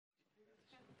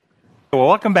Well,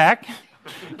 welcome back.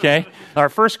 Okay, our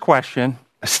first question.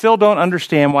 I still don't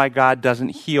understand why God doesn't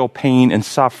heal pain and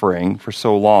suffering for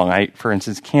so long. For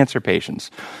instance, cancer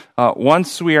patients.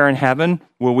 Once we are in heaven,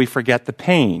 will we forget the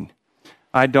pain?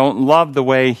 I don't love the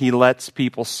way he lets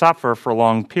people suffer for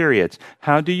long periods.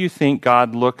 How do you think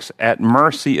God looks at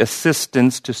mercy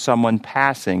assistance to someone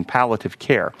passing, palliative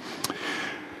care?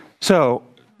 So,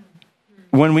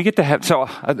 when we get to heaven, so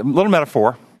a little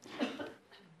metaphor.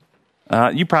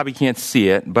 You probably can't see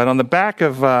it, but on the back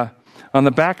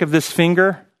of this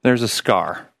finger, there's a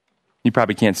scar. You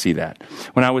probably can't see that.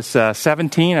 When I was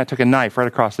 17, I took a knife right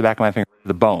across the back of my finger,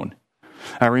 the bone.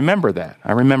 I remember that.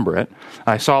 I remember it.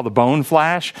 I saw the bone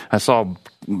flash. I saw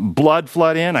blood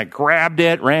flood in. I grabbed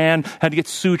it, ran, had to get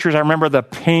sutures. I remember the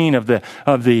pain of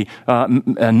the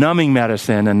numbing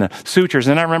medicine and the sutures.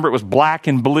 And I remember it was black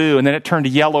and blue, and then it turned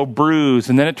to yellow bruise,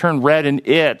 and then it turned red and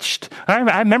itched. I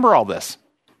remember all this.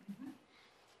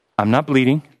 I'm not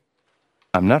bleeding.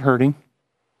 I'm not hurting.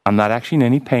 I'm not actually in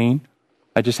any pain.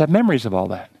 I just have memories of all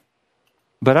that.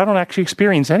 But I don't actually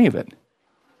experience any of it.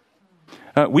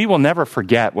 We will never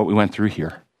forget what we went through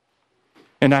here.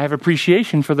 And I have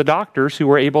appreciation for the doctors who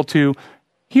were able to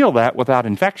heal that without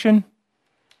infection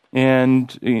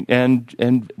and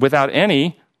without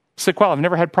any sequelae. I've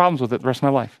never had problems with it the rest of my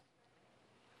life.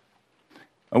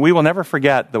 We will never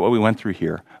forget what we went through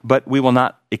here, but we will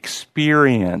not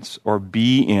experience or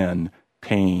be in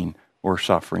pain or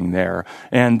suffering there.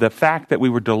 And the fact that we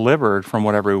were delivered from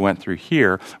whatever we went through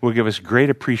here will give us great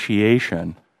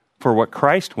appreciation for what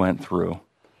Christ went through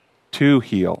to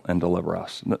heal and deliver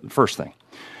us. First thing.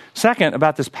 Second,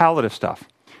 about this palliative stuff.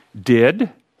 Did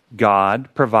God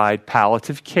provide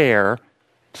palliative care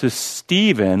to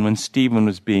Stephen when Stephen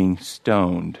was being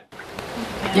stoned?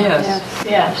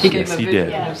 Yes. He gave a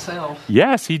vision himself.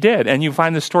 Yes, he did. And you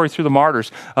find this story through the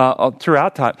martyrs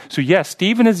throughout time. So yes,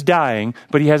 Stephen is dying,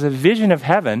 but he has a vision of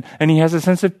heaven, and he has a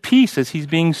sense of peace as he's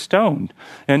being stoned.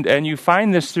 And you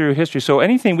find this through history. So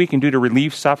anything we can do to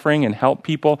relieve suffering and help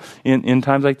people in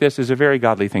times like this is a very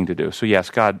godly thing to do. So yes,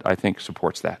 God, I think,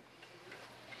 supports that.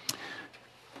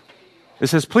 It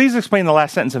says, please explain the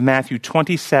last sentence of Matthew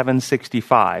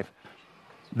 27:65.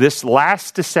 This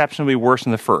last deception will be worse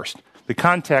than the first. The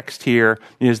context here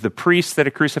is the priests that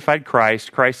had crucified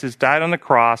Christ. Christ has died on the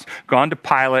cross, gone to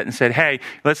Pilate and said, hey,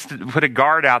 let's put a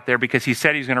guard out there because he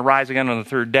said he's going to rise again on the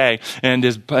third day. And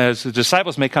his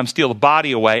disciples may come steal the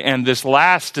body away. And this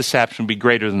last deception will be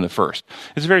greater than the first.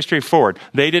 It's very straightforward.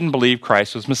 They didn't believe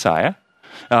Christ was Messiah.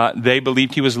 They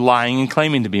believed he was lying and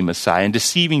claiming to be Messiah and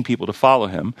deceiving people to follow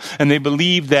him. And they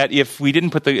believed that if they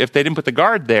didn't put the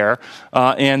guard there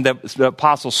and the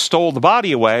apostles stole the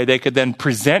body away, they could then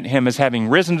present him as having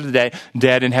risen to the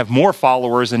dead and have more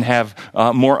followers and have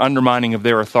more undermining of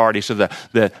their authority. So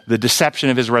the deception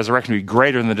of his resurrection would be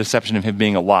greater than the deception of him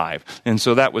being alive. And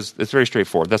so it's very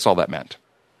straightforward. That's all that meant.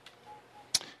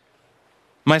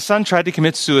 My son tried to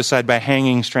commit suicide by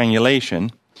hanging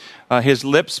strangulation. His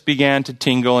lips began to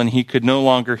tingle and he could no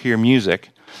longer hear music.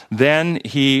 Then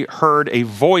he heard a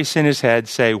voice in his head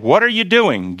say, "What are you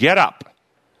doing? Get up."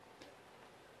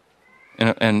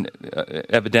 And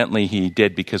evidently he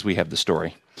did because we have the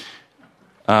story.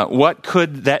 What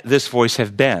could this voice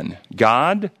have been?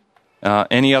 God?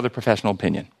 Any other professional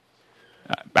opinion?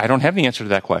 I don't have the answer to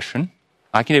that question.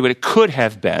 I can tell you what it could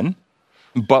have been.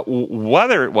 But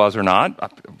whether it was or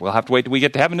not, we'll have to wait till we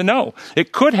get to heaven to know.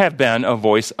 It could have been a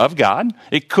voice of God.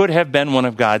 It could have been one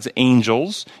of God's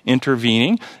angels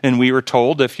intervening. And we were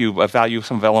told, if you value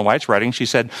some of Ellen White's writing, she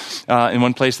said in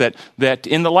one place that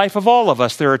in the life of all of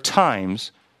us, there are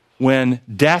times when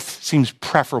death seems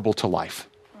preferable to life.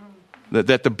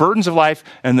 That the burdens of life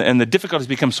and the difficulties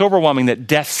become so overwhelming that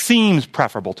death seems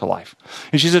preferable to life.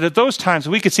 And she said at those times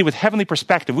we could see with heavenly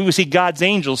perspective, we would see God's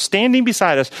angels standing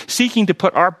beside us, seeking to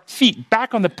put our feet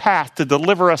back on the path to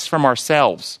deliver us from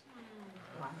ourselves.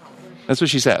 That's what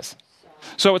she says.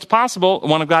 So it's possible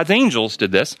one of God's angels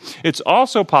did this. It's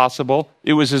also possible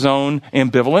it was his own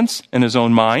ambivalence and his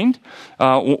own mind.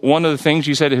 One of the things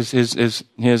you said is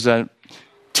his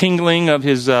tingling of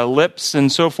his lips and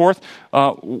so forth.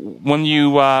 When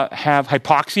you have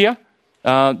hypoxia,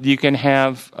 you can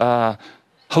have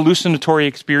hallucinatory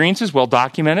experiences, well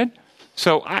documented.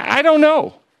 So I don't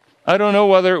know. I don't know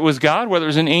whether it was God, whether it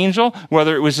was an angel,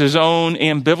 whether it was his own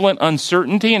ambivalent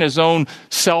uncertainty and his own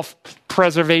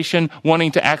self-preservation,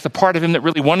 wanting to act the part of him that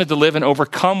really wanted to live and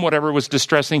overcome whatever was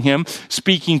distressing him,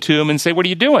 speaking to him and say, "What are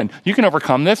you doing? You can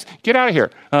overcome this. Get out of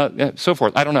here." So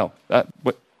forth. I don't know.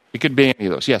 It could be any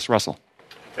of those. Yes, Russell.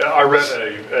 I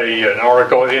read an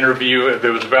article, an interview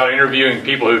that was about interviewing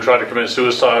people who tried to commit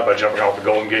suicide by jumping off the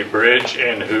Golden Gate Bridge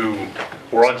and who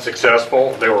were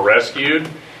unsuccessful. They were rescued.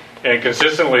 And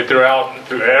consistently through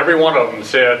every one of them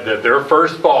said that their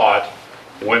first thought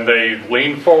when they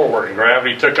leaned forward and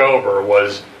gravity took over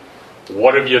was,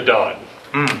 "What have you done?"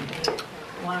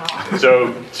 Wow.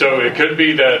 So it could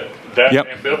be that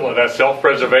ambivalent, that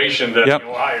self-preservation that,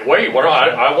 I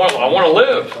want to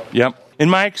live. Yep. In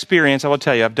my experience, I will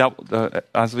tell you, I've dealt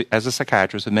as a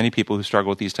psychiatrist with many people who struggle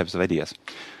with these types of ideas.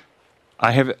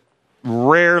 I have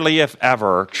rarely, if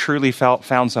ever, truly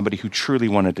found somebody who truly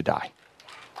wanted to die.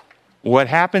 What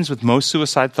happens with most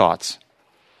suicide thoughts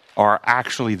are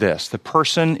actually this. The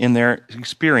person in their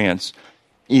experience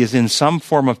is in some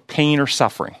form of pain or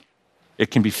suffering. It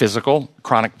can be physical,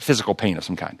 chronic physical pain of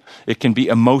some kind. It can be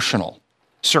emotional,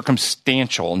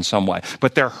 circumstantial in some way.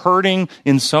 But they're hurting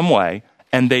in some way,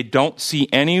 and they don't see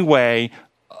any way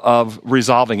of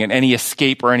resolving it, any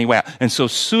escape or any way out. And so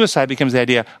suicide becomes the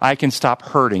idea, I can stop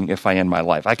hurting if I end my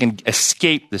life. I can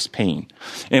escape this pain.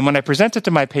 And when I present it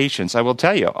to my patients, I will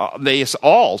tell you, they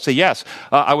all say, yes,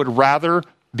 I would rather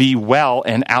be well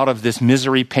and out of this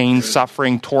misery, pain,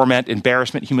 suffering, torment,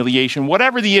 embarrassment, humiliation,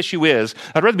 whatever the issue is.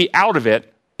 I'd rather be out of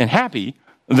it and happy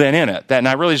than in it. And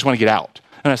I really just want to get out.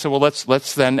 And I said, well,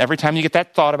 let's then, every time you get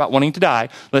that thought about wanting to die,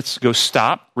 let's go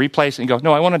stop, replace it, and go,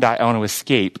 no, I want to die. I want to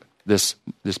escape this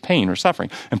pain or suffering,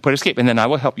 and put escape. And then I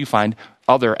will help you find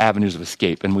other avenues of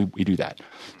escape. And we do that.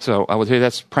 So I would say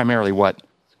that's primarily what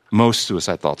most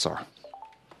suicide thoughts are.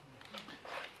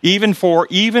 Even for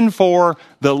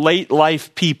the late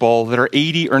life people that are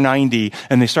 80 or 90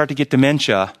 and they start to get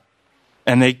dementia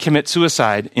and they commit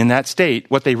suicide in that state,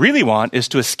 what they really want is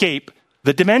to escape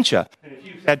the dementia. And if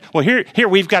you said, well, here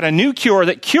we've got a new cure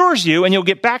that cures you and you'll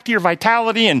get back to your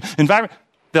vitality and environment,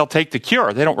 they'll take the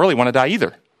cure. They don't really want to die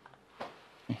either.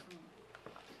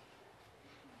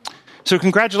 So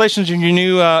congratulations on your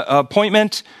new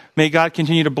appointment. May God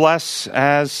continue to bless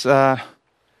as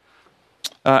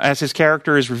his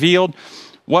character is revealed.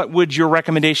 What would your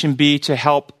recommendation be to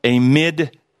help a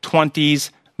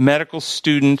mid-20s medical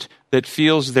student that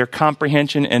feels their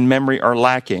comprehension and memory are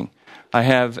lacking? I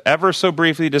have ever so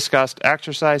briefly discussed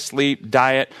exercise, sleep,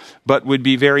 diet, but would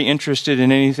be very interested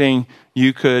in anything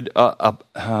you could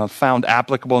found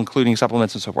applicable, including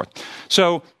supplements and so forth.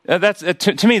 So that's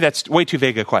to me, that's way too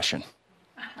vague a question.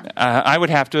 I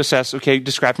would have to assess, okay,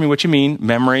 describe to me what you mean.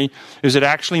 Memory. Is it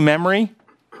actually memory?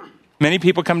 Many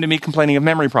people come to me complaining of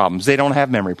memory problems. They don't have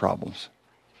memory problems.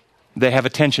 They have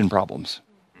attention problems.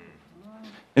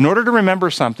 In order to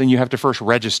remember something, you have to first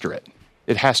register it.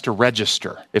 It has to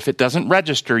register. If it doesn't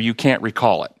register, you can't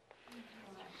recall it.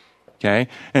 Okay?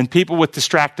 And people with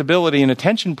distractibility and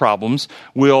attention problems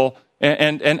will,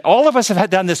 and all of us have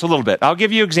done this a little bit. I'll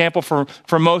give you an example for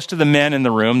most of the men in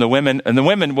the room. The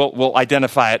women will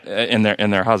identify it in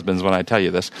their husbands when I tell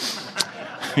you this.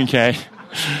 Okay?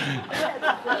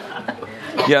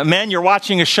 Yeah, men, you're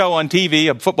watching a show on TV,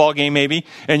 a football game maybe,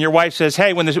 and your wife says,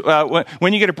 hey, when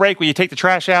you get a break, will you take the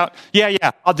trash out? Yeah,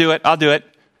 I'll do it.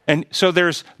 And so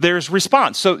there's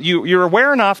response. So you're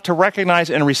aware enough to recognize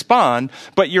and respond,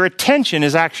 but your attention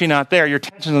is actually not there. Your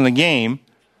attention's on the game,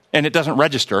 and it doesn't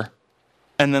register.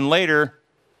 And then later,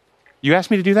 you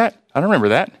asked me to do that? I don't remember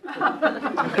that.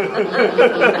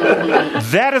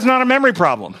 That is not a memory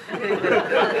problem.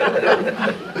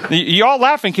 You're all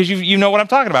laughing because you know what I'm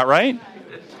talking about, right?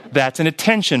 That's an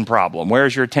attention problem.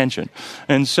 Where's your attention?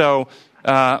 And so,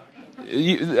 for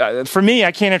me,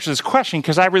 I can't answer this question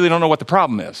because I really don't know what the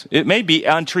problem is. It may be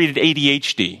untreated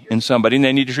ADHD in somebody, and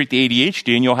they need to treat the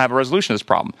ADHD, and you'll have a resolution of this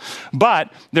problem.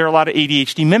 But there are a lot of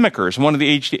ADHD mimickers. One of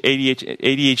the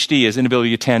ADHD is inability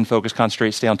to attend, focus,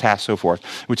 concentrate, stay on task, so forth,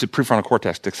 which is prefrontal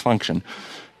cortex dysfunction.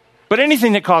 But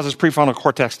anything that causes prefrontal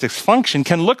cortex dysfunction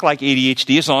can look like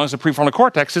ADHD as long as the prefrontal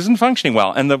cortex isn't functioning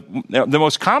well. And the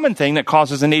most common thing that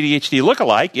causes an ADHD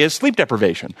lookalike is sleep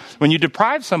deprivation. When you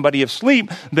deprive somebody of sleep,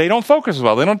 they don't focus as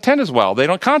well, they don't attend as well, they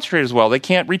don't concentrate as well, they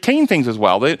can't retain things as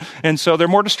well, and so they're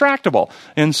more distractible.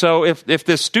 And so if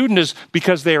this student is,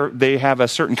 because they have a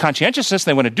certain conscientiousness,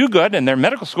 they want to do good, and they're in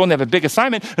medical school and they have a big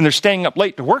assignment, and they're staying up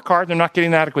late to work hard, they're not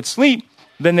getting adequate sleep,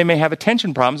 then they may have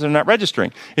attention problems and they're not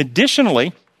registering.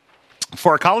 Additionally,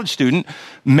 for a college student,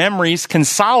 memories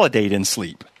consolidate in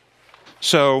sleep.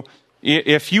 So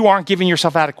if you aren't giving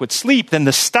yourself adequate sleep, then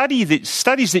the studies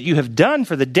that you have done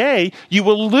for the day, you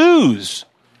will lose.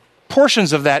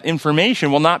 Portions of that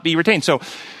information will not be retained. So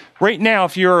right now,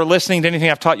 if you're listening to anything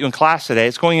I've taught you in class today,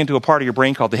 it's going into a part of your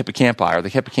brain called the hippocampi or the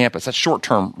hippocampus. That's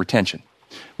short-term retention.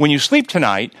 When you sleep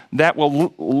tonight, that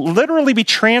will literally be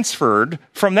transferred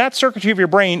from that circuitry of your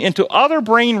brain into other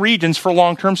brain regions for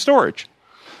long-term storage.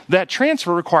 That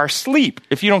transfer requires sleep.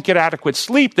 If you don't get adequate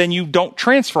sleep, then you don't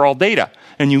transfer all data,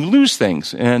 and you lose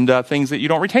things, and things that you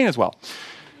don't retain as well.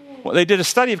 Well, they did a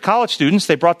study of college students.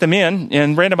 They brought them in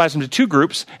and randomized them to 2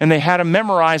 groups, and they had them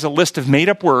memorize a list of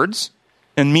made-up words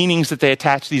and meanings that they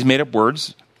attached to these made-up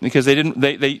words, because they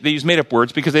used made-up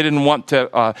words because they didn't want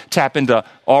to tap into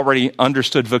already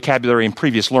understood vocabulary and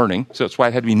previous learning. So that's why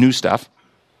it had to be new stuff.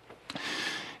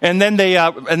 And then they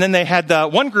had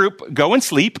one group go and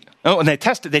sleep. Oh, and they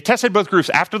tested both groups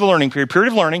after the learning period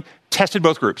of learning, tested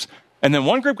both groups. And then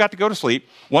one group got to go to sleep.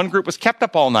 One group was kept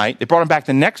up all night. They brought them back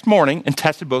the next morning and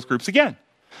tested both groups again.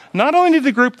 Not only did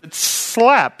the group that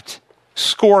slept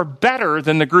score better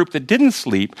than the group that didn't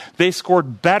sleep, they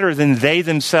scored better than they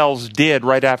themselves did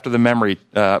right after the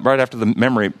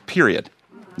memory period.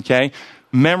 Okay?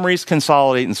 Memories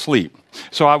consolidate in sleep.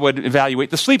 So I would evaluate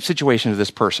the sleep situation of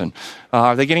this person.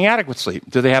 Are they getting adequate sleep?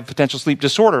 Do they have potential sleep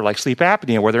disorder like sleep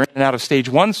apnea, where they're in and out of stage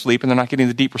 1 sleep and they're not getting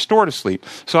the deep restorative sleep?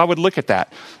 So I would look at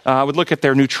that. I would look at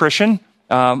their nutrition.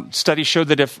 Studies showed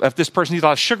that if this person eats a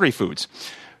lot of sugary foods,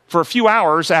 for a few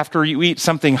hours after you eat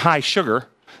something high sugar,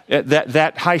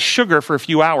 that high sugar for a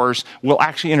few hours will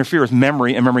actually interfere with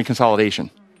memory and memory consolidation.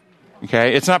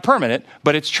 Okay, it's not permanent,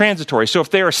 but it's transitory. So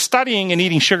if they are studying and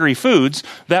eating sugary foods,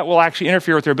 that will actually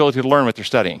interfere with their ability to learn what they're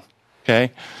studying.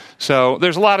 Okay, so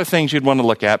there's a lot of things you'd want to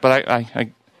look at, but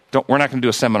we're not going to do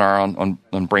a seminar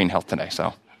on brain health today.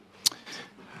 So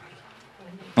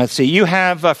let's see. You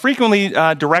have frequently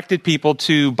directed people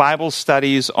to Bible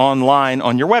studies online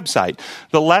on your website.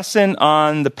 The lesson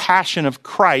on the Passion of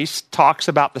Christ talks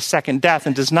about the second death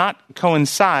and does not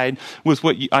coincide with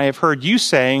what I have heard you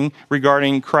saying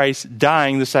regarding Christ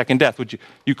dying the second death. Would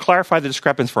you clarify the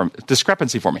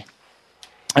discrepancy for me?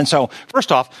 And so,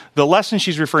 first off, the lesson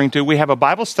she's referring to, we have a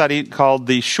Bible study called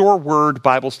the Sure Word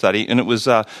Bible Study, and it was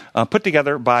put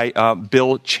together by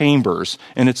Bill Chambers.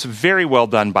 And it's a very well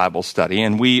done Bible study,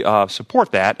 and we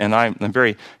support that, and I'm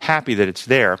very happy that it's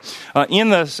there. In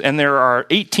this, and there are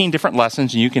 18 different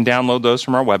lessons, and you can download those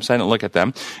from our website and look at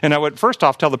them. And I would first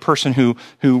off tell the person who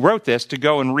wrote this to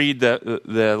go and read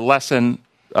the lesson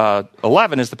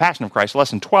 11 is the Passion of Christ.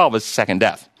 Lesson 12 is second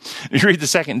death. If you read the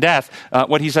second death,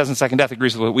 what he says in second death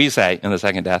agrees with what we say in the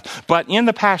second death. But in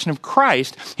the Passion of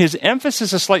Christ, his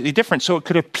emphasis is slightly different. So it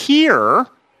could appear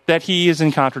that he is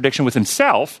in contradiction with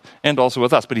himself and also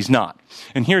with us, but he's not.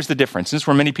 And here's the difference. This is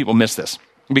where many people miss this.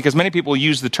 Because many people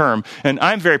use the term, and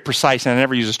I'm very precise and I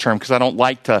never use this term because I don't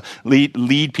like to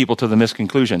lead people to the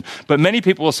misconclusion. But many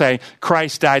people will say,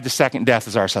 Christ died the second death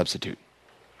as our substitute.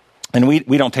 And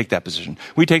we don't take that position.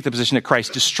 We take the position that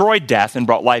Christ destroyed death and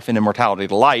brought life and immortality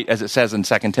to light, as it says in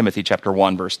 2 Timothy chapter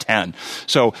 1, verse 10.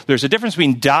 So there's a difference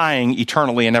between dying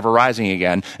eternally and never rising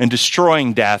again and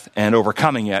destroying death and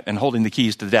overcoming it and holding the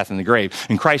keys to death and the grave.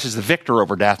 And Christ is the victor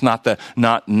over death, not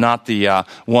the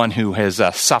one who has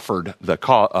suffered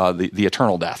the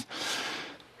eternal death.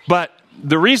 But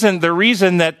the reason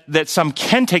that some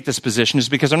can take this position is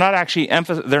because they're not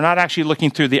actually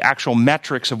looking through the actual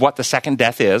metrics of what the second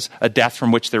death is, a death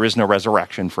from which there is no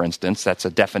resurrection, for instance. That's a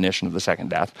definition of the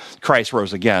second death. Christ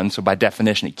rose again, so by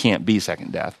definition it can't be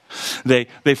second death.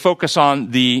 They focus on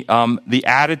the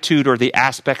attitude or the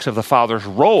aspects of the Father's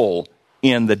role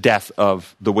in the death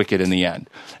of the wicked in the end,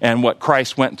 and what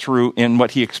Christ went through and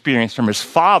what he experienced from his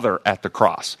Father at the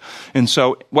cross. And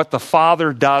so what the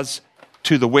Father does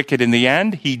to the wicked in the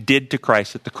end, he did to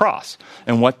Christ at the cross.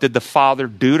 And what did the Father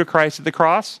do to Christ at the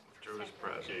cross?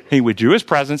 He withdrew his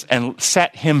presence and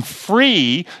set him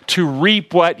free to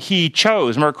reap what he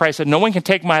chose. Remember, Christ said, no one can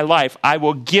take my life. I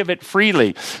will give it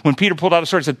freely. When Peter pulled out a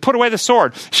sword, he said, put away the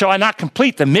sword. Shall I not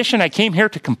complete the mission I came here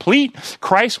to complete?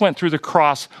 Christ went through the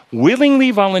cross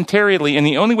willingly, voluntarily, and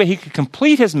the only way he could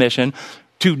complete his mission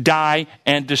to die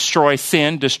and destroy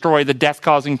sin, destroy the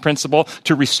death-causing principle,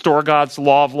 to restore God's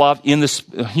law of love in this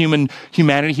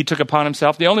humanity he took upon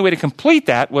himself. The only way to complete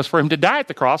that was for him to die at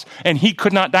the cross, and he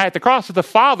could not die at the cross if the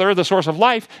Father, the source of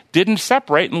life, didn't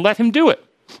separate and let him do it.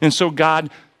 And so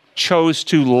God chose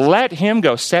to let him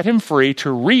go, set him free to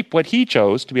reap what he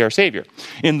chose to be our Savior.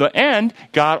 In the end,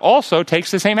 God also takes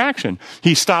the same action.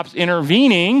 He stops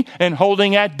intervening and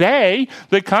holding at bay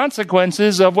the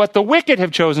consequences of what the wicked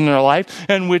have chosen in their life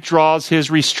and withdraws his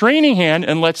restraining hand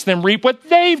and lets them reap what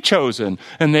they've chosen.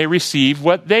 And they receive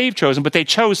what they've chosen, but they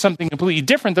chose something completely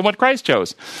different than what Christ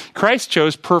chose. Christ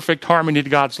chose perfect harmony to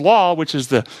God's law, which is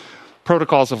the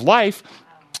protocols of life.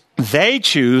 They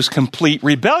choose complete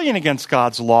rebellion against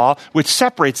God's law, which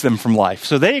separates them from life.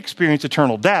 So they experience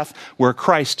eternal death, where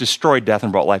Christ destroyed death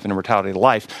and brought life and immortality to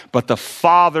life. But the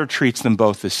Father treats them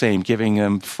both the same, giving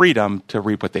them freedom to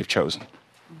reap what they've chosen.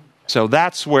 So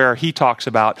that's where he talks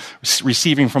about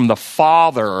receiving from the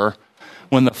Father.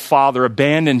 When the Father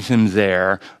abandoned him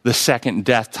there, the second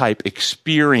death type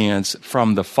experience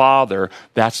from the Father,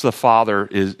 that's the Father,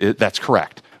 that's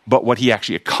correct. But what he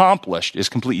actually accomplished is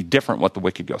completely different what the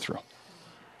wicked go through.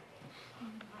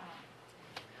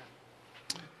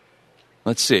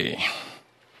 Let's see.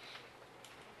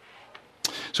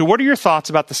 So what are your thoughts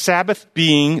about the Sabbath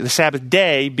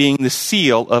day being the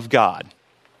seal of God?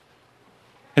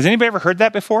 Has anybody ever heard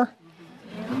that before?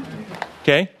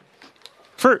 Okay.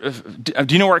 Do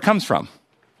you know where it comes from?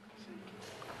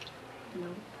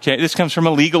 Okay, this comes from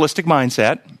a legalistic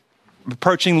mindset,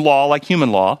 approaching law like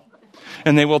human law.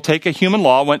 And they will take a human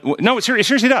law. It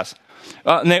seriously does.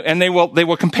 And they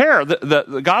will compare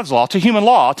the God's law to human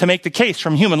law to make the case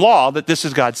from human law that this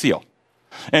is God's seal.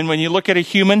 And when you look at a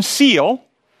human seal,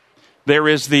 there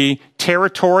is the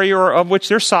territory of which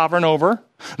they're sovereign over.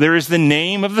 There is the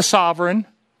name of the sovereign.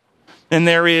 And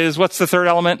there is, what's the third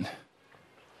element?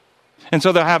 And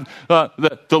so they'll have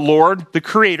the Lord, the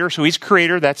Creator. So He's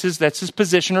Creator. That's his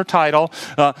position or title.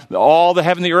 All the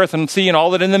heaven, the earth, and sea, and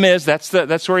all that in them is. That's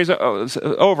where He's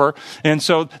over. And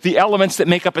so the elements that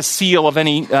make up a seal of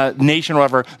any nation or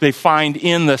whatever, they find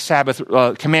in the Sabbath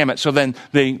commandment. So then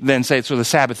they say, so the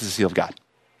Sabbath is the seal of God.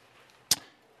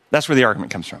 That's where the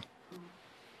argument comes from.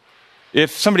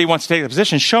 If somebody wants to take a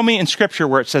position, show me in Scripture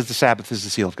where it says the Sabbath is the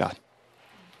seal of God.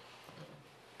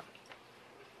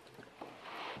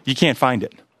 You can't find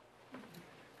it.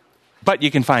 But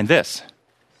you can find this.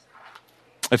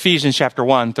 Ephesians chapter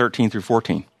 1, 13 through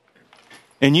 14.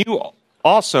 And you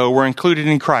also were included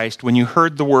in Christ when you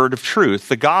heard the word of truth,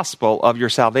 the gospel of your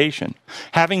salvation.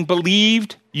 Having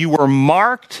believed, you were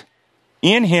marked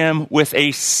in him with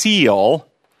a seal,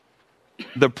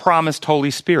 the promised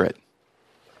Holy Spirit,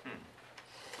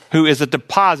 who is a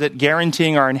deposit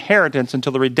guaranteeing our inheritance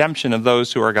until the redemption of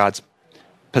those who are God's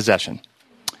possession.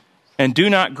 And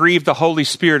do not grieve the Holy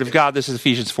Spirit of God. This is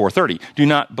Ephesians 4:30. Do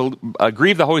not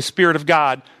grieve the Holy Spirit of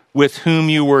God, with whom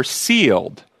you were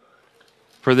sealed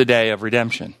for the day of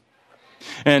redemption.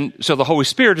 And so the Holy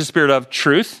Spirit is the Spirit of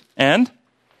truth and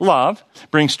love,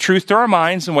 brings truth to our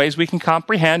minds in ways we can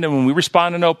comprehend. And when we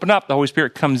respond and open up, the Holy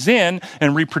Spirit comes in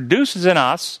and reproduces in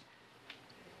us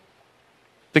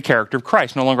the character of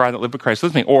Christ. No longer I that live, but Christ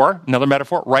lives in me. Or, another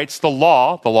metaphor, writes the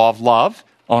law of love,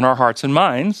 on our hearts and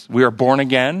minds. We are born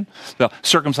again,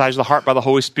 circumcised the heart by the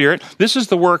Holy Spirit. This is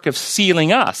the work of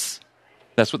sealing us.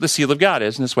 That's what the seal of God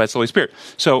is, and that's why it's the Holy Spirit.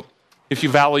 So if you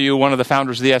value one of the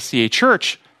founders of the SCA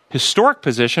Church, historic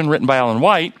position written by Ellen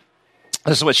White,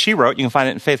 this is what she wrote. You can find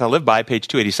it in Faith I Live By, page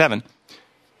 287.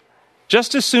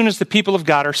 Just as soon as the people of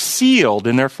God are sealed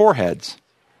in their foreheads,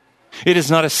 it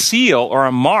is not a seal or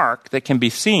a mark that can be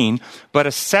seen, but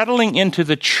a settling into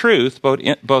the truth,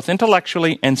 both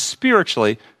intellectually and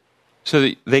spiritually, so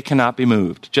that they cannot be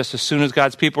moved. Just as soon as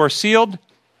God's people are sealed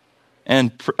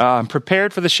and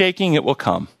prepared for the shaking, it will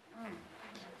come.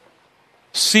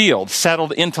 Sealed,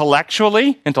 settled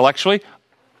intellectually,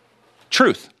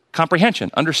 truth,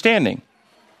 comprehension, understanding,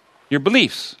 your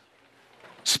beliefs.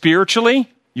 Spiritually,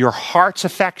 your heart's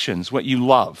affections, what you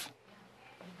love.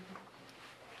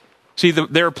 See,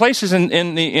 there are places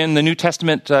in the New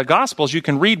Testament Gospels you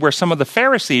can read where some of the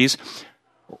Pharisees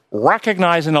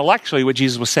recognize intellectually what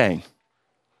Jesus was saying.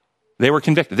 They were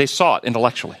convicted. They saw it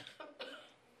intellectually.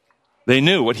 They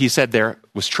knew what he said there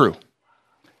was true.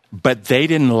 But they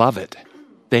didn't love it.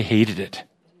 They hated it.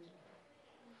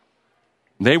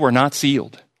 They were not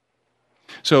sealed.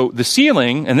 So the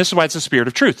sealing, and this is why it's the Spirit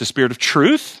of truth. The Spirit of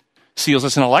truth seals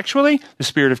us intellectually. The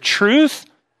Spirit of truth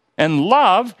and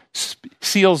love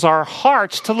seals our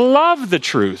hearts to love the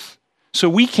truth. So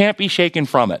we can't be shaken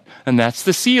from it. And that's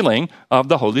the sealing of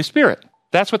the Holy Spirit.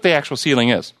 That's what the actual sealing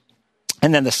is.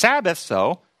 And then the Sabbaths,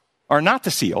 though, are not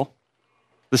the seal.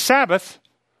 The Sabbath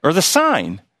are the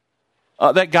sign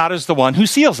that God is the one who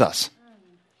seals us.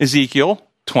 Ezekiel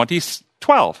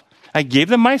 20:12. I gave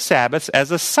them my Sabbaths as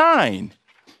a sign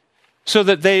so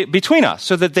that between us,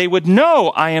 so that they would know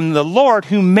I am the Lord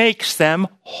who makes them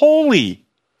holy.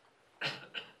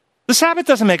 The Sabbath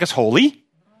doesn't make us holy.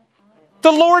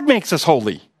 The Lord makes us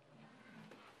holy.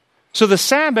 So the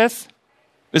Sabbath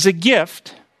is a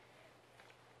gift.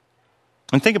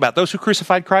 And think about it, those who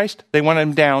crucified Christ, they wanted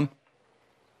him down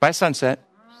by sunset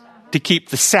to keep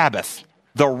the Sabbath,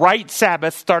 the right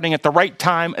Sabbath, starting at the right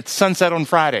time at sunset on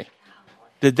Friday.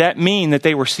 Did that mean that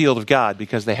they were sealed of God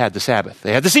because they had the Sabbath?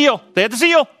 They had the seal. They had the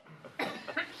seal.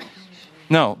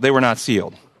 No, they were not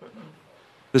sealed.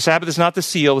 The Sabbath is not the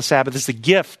seal. The Sabbath is the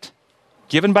gift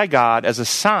given by God as a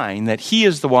sign that he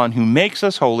is the one who makes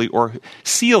us holy or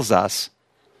seals us.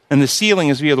 And the sealing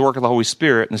is via the work of the Holy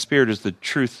Spirit. And the Spirit is the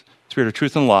truth, Spirit of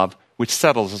truth and love, which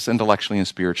settles us intellectually and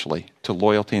spiritually to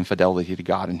loyalty and fidelity to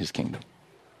God and his kingdom.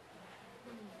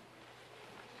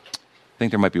 I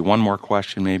think there might be one more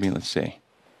question maybe. Let's see.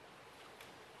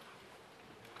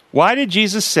 Why did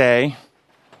Jesus say,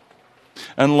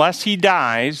 unless he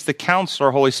dies, the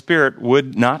Counselor, Holy Spirit,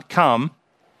 would not come,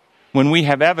 when we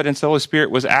have evidence the Holy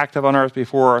Spirit was active on earth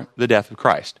before the death of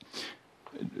Christ?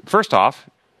 First off,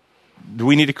 do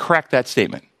we need to correct that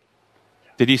statement?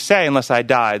 Did he say, unless I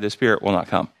die, the Spirit will not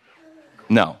come?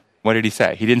 No. What did he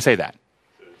say? He didn't say that.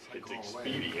 It's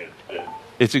expedient.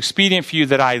 It's expedient for you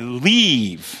that I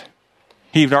leave.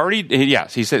 He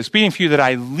said, expedient for you that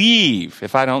I leave.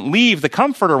 If I don't leave, the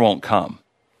Comforter won't come.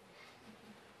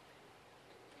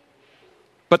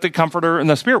 But the Comforter and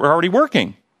the Spirit were already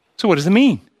working. So what does it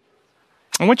mean?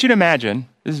 I want you to imagine,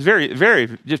 this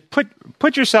is just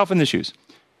put yourself in the shoes.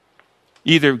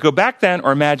 Either go back then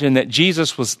or imagine that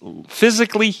Jesus was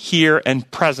physically here and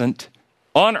present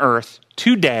on earth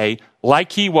today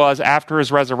like he was after his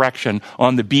resurrection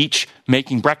on the beach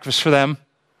making breakfast for them.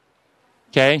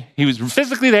 Okay? He was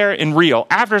physically there in real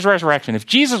after his resurrection. If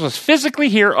Jesus was physically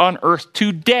here on earth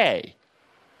today,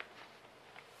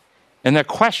 and the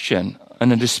question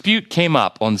and a dispute came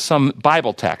up on some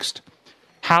Bible text,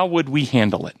 how would we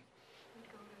handle it?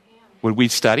 Would we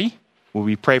study? Would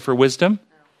we pray for wisdom?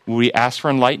 Would we ask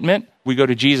for enlightenment? We go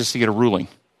to Jesus to get a ruling.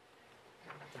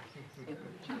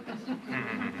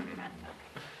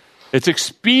 It's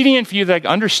expedient for you to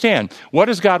understand, what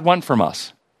does God want from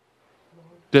us?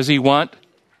 Does he want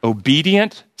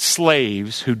obedient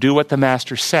slaves who do what the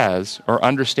master says, or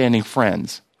understanding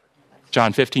friends?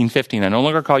 John 15:15, I no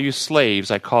longer call you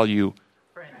slaves, I call you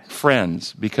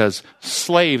friends, because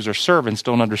slaves or servants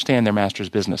don't understand their master's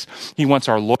business. He wants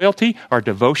our loyalty, our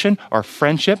devotion, our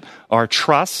friendship, our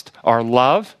trust, our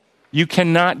love. You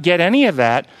cannot get any of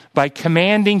that by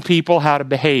commanding people how to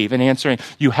behave and answering.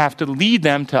 You have to lead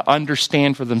them to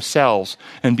understand for themselves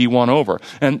and be won over.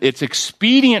 And it's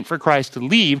expedient for Christ to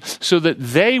leave so that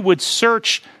they would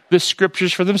search the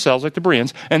scriptures for themselves, like the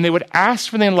Bereans, and they would ask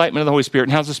for the enlightenment of the Holy Spirit.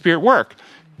 And how does the Spirit work?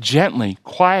 Gently,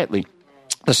 quietly.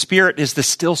 The Spirit is the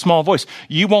still small voice.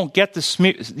 You won't get the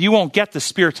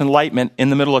Spirit's enlightenment in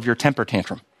the middle of your temper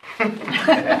tantrum.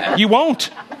 You won't.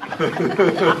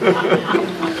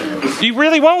 You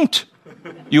really won't.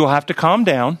 You'll have to calm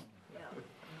down,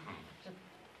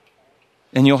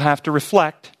 and you'll have to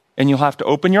reflect, and you'll have to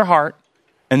open your heart,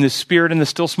 and the Spirit and the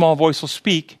still small voice will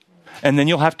speak, and then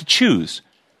you'll have to choose.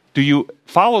 Do you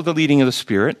follow the leading of the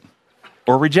Spirit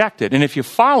or reject it? And if you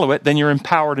follow it, then you're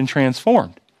empowered and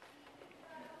transformed.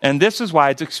 And this is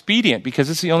why it's expedient, because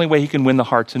it's the only way he can win the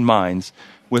hearts and minds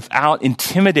without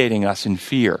intimidating us in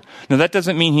fear. Now, that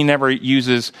doesn't mean he never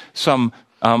uses some,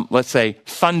 let's say,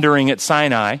 thundering at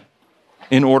Sinai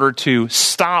in order to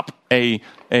stop a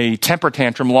temper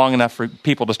tantrum long enough for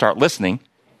people to start listening.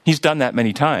 He's done that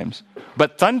many times.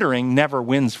 But thundering never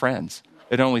wins friends.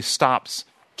 It only stops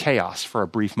chaos for a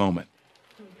brief moment.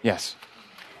 Yes?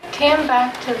 Tim,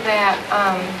 back to that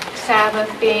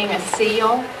Sabbath being a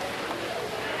seal.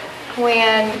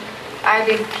 When I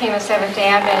became a Seventh-day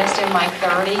Adventist in my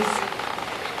 30s,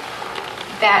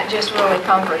 that just really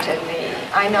comforted me.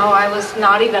 I know I was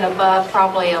not even above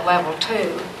probably a level 2.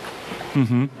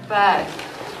 Mm-hmm. But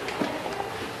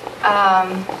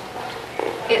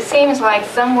it seems like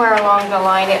somewhere along the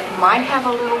line it might have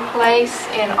a little place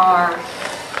in our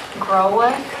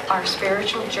growth, our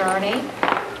spiritual journey.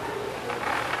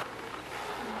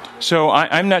 So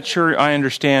I'm not sure I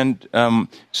understand.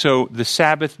 So the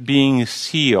Sabbath being a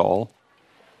seal,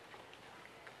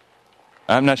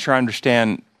 I'm not sure I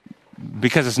understand,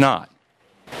 because it's not.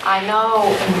 I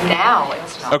know now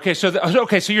it's not. Okay,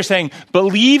 so you're saying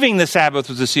believing the Sabbath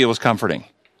was a seal was comforting.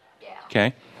 Yeah.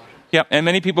 Okay. Yeah, and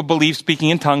many people believe speaking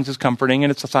in tongues is comforting, and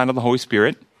it's a sign of the Holy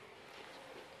Spirit.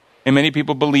 And many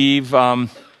people believe,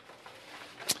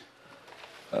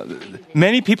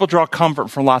 many people draw comfort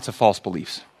from lots of false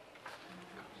beliefs.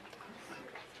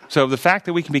 So the fact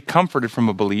that we can be comforted from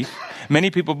a belief, many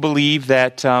people believe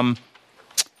that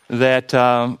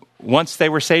once they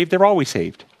were saved, they're always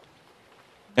saved.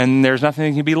 And there's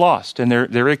nothing that can be lost. And they're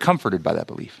very comforted by that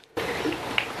belief.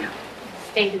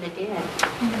 State of the dead.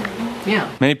 Mm-hmm.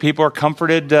 Yeah. Many people are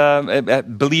comforted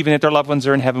at believing that their loved ones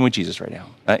are in heaven with Jesus right now,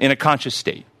 in a conscious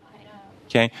state.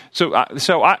 Okay? So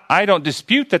I don't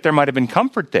dispute that there might have been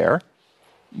comfort there.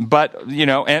 But,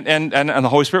 and the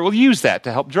Holy Spirit will use that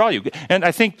to help draw you. And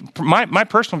I think my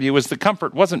personal view was the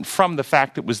comfort wasn't from the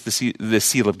fact it was the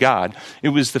seal of God. It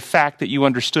was the fact that you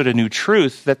understood a new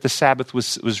truth, that the Sabbath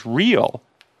was real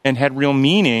and had real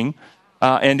meaning,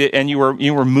 and you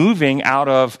were moving out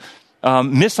of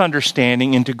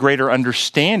misunderstanding into greater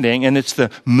understanding, and it's the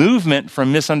movement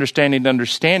from misunderstanding to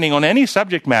understanding on any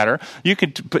subject matter. You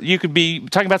could be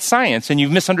talking about science, and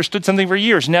you've misunderstood something for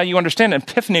years. Now you understand, and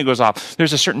epiphany goes off.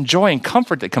 There's a certain joy and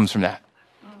comfort that comes from that.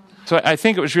 So I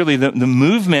think it was really the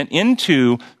movement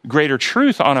into greater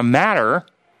truth on a matter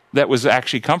that was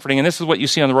actually comforting. And this is what you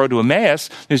see on the road to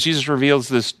Emmaus, as Jesus reveals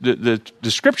the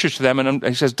scriptures to them, and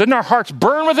he says, "Didn't our hearts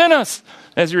burn within us?"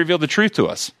 as he revealed the truth to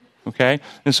us. Okay?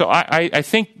 And so I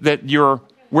think that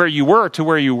where you were to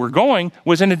where you were going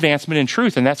was an advancement in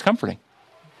truth, and that's comforting.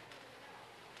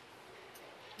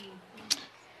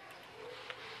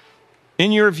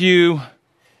 In your view,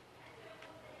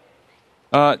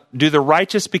 do the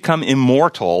righteous become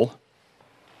immortal,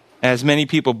 as many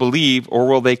people believe, or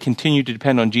will they continue to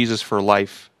depend on Jesus for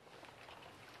life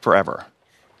forever?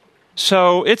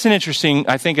 So it's an interesting,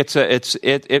 I think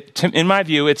in my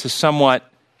view, it's a somewhat,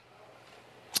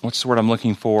 what's the word I'm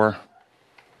looking for?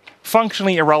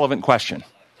 Functionally irrelevant question.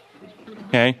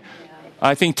 Okay?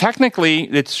 I think technically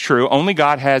it's true. Only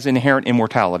God has inherent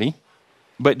immortality.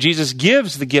 But Jesus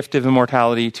gives the gift of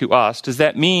immortality to us. Does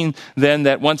that mean then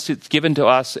that once it's given to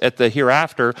us at the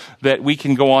hereafter, that we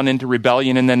can go on into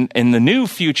rebellion, and then in the new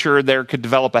future there could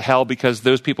develop a hell because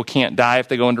those people can't die if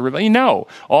they go into rebellion? No.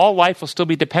 All life will still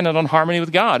be dependent on harmony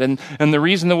with God. And the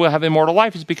reason that we'll have immortal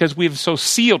life is because we've so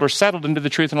sealed or settled into the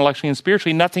truth intellectually and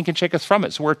spiritually, nothing can shake us from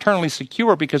it. So we're eternally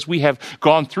secure because we have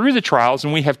gone through the trials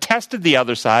and we have tested the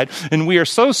other side, and we are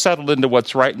so settled into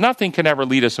what's right, nothing can ever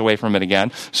lead us away from it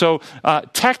again. So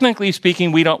technically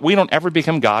speaking, we don't ever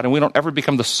become God, and we don't ever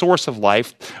become the source of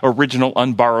life, original,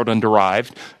 unborrowed,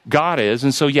 underived. God is,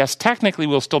 and so yes, technically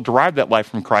we'll still derive that life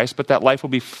from Christ, but that life will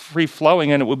be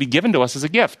free-flowing, and it will be given to us as a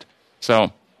gift.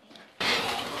 So,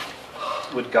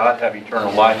 would God have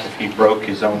eternal life if he broke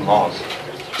his own laws?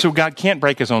 So God can't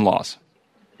break his own laws.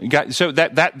 So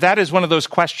that is one of those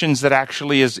questions that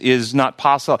actually is not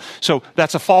possible. So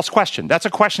that's a false question. That's a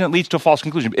question that leads to a false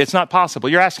conclusion. It's not possible.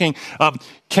 You're asking,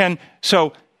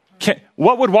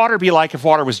 what would water be like if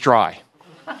water was dry?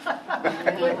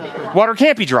 Water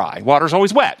can't be dry. Water's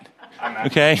always wet.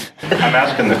 Okay? I'm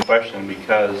asking the question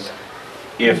because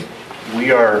if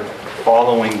we are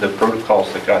following the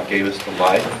protocols that God gave us to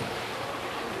life,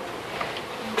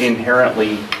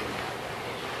 inherently,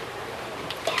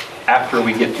 after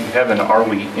we get to heaven, are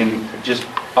we just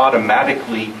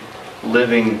automatically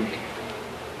living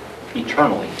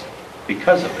eternally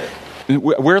because of it?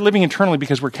 We're living eternally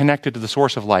because we're connected to the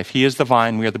source of life. He is the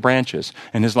vine, we are the branches,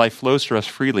 and his life flows through us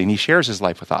freely, and he shares his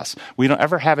life with us. We don't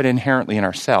ever have it inherently in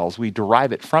ourselves. We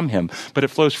derive it from him, but it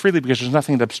flows freely because there's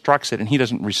nothing that obstructs it, and he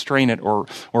doesn't restrain it or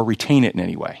retain it in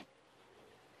any way.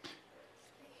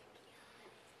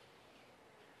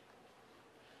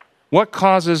 What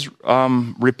causes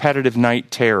repetitive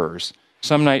night terrors?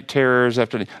 Some night terrors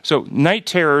night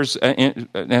terrors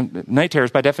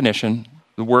by definition,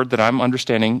 the word that I'm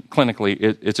understanding clinically,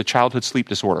 it's a childhood sleep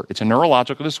disorder. It's a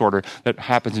neurological disorder that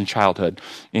happens in childhood,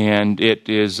 and it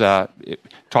is.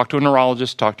 Talk to a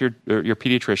neurologist. Talk to your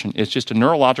pediatrician. It's just a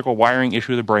neurological wiring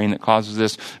issue of the brain that causes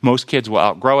this. Most kids will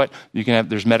outgrow it.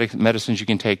 There's medicines you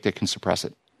can take that can suppress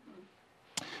it.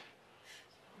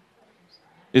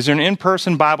 Is there an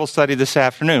in-person Bible study this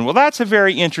afternoon? Well, that's a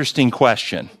very interesting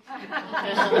question.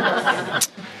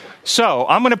 So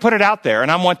I'm going to put it out there, and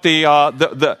I want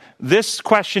this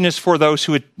question is for those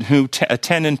who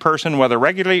attend in person, whether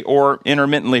regularly or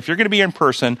intermittently. If you're going to be in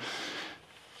person,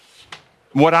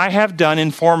 what I have done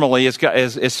informally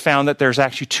is found that there's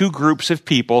actually two groups of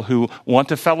people who want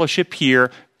to fellowship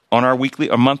here on our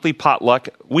monthly potluck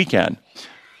weekend.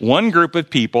 One group of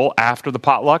people, after the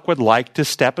potluck, would like to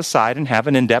step aside and have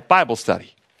an in-depth Bible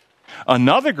study.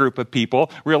 Another group of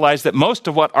people realize that most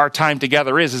of what our time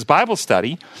together is Bible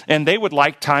study, and they would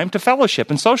like time to fellowship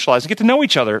and socialize and get to know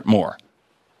each other more.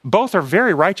 Both are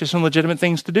very righteous and legitimate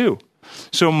things to do.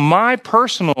 So my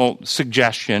personal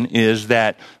suggestion is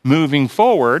that moving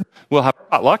forward, we'll have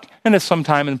potluck, and at some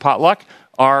time in potluck,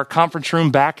 our conference room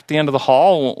back at the end of the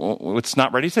hall, it's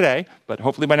not ready today, but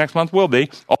hopefully by next month will be.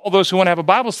 All those who want to have a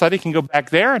Bible study can go back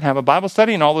there and have a Bible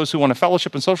study, and all those who want to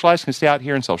fellowship and socialize can stay out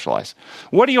here and socialize.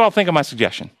 What do you all think of my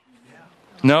suggestion?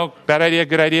 No? Bad idea?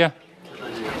 Good idea?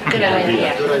 Good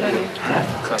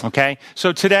idea. Okay,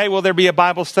 so today, will there be a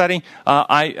Bible study?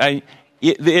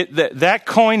 that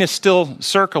coin is still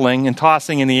circling and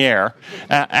tossing in the air.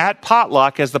 At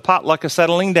potluck, as the potluck is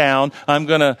settling down, I'm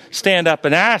going to stand up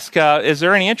and ask, is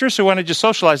there any interest who want to just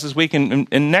socialize this week?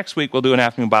 And next week we'll do an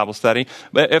afternoon Bible study.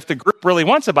 But if the group really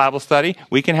wants a Bible study,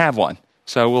 we can have one.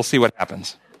 So we'll see what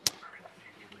happens.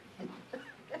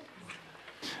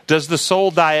 Does the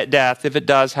soul die at death? If it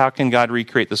does, how can God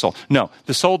recreate the soul? No,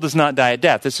 the soul does not die at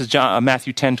death. This is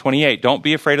Matthew 10:28. Don't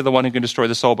be afraid of the one who can destroy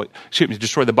the soul,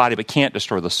 destroy the body, but can't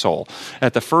destroy the soul.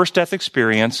 At the first death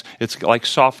experience, it's like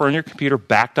software in your computer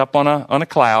backed up on a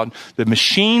cloud. The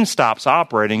machine stops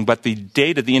operating, but the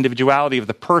data, the individuality of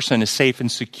the person is safe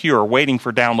and secure, waiting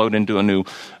for download into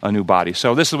a new body.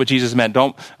 So this is what Jesus meant.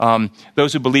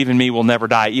 Those who believe in me will never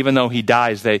die. Even though he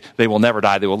dies, they will never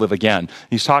die. They will live again.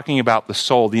 He's talking about the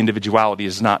soul. The individuality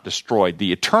is not destroyed.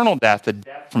 The eternal death, the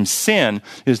death from sin,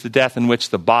 is the death in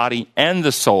which the body and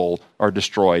the soul are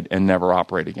destroyed and never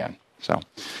operate again. So, all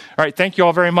right, thank you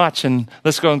all very much, and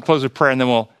let's go and close with prayer, and then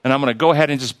I'm going to go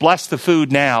ahead and just bless the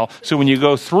food now, so when you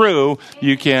go through,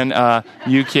 you can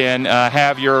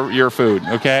have your food.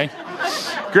 Okay.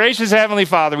 Gracious Heavenly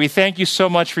Father, we thank you so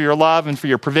much for your love and for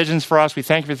your provisions for us. We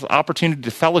thank you for the opportunity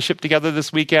to fellowship together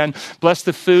this weekend. Bless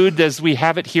the food as we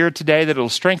have it here today, that it will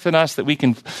strengthen us, that we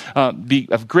can be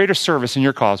of greater service in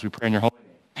your cause. We pray in your holy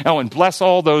name. Oh, and bless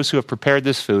all those who have prepared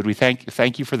this food. We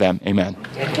thank you for them. Amen.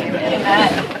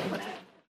 Amen.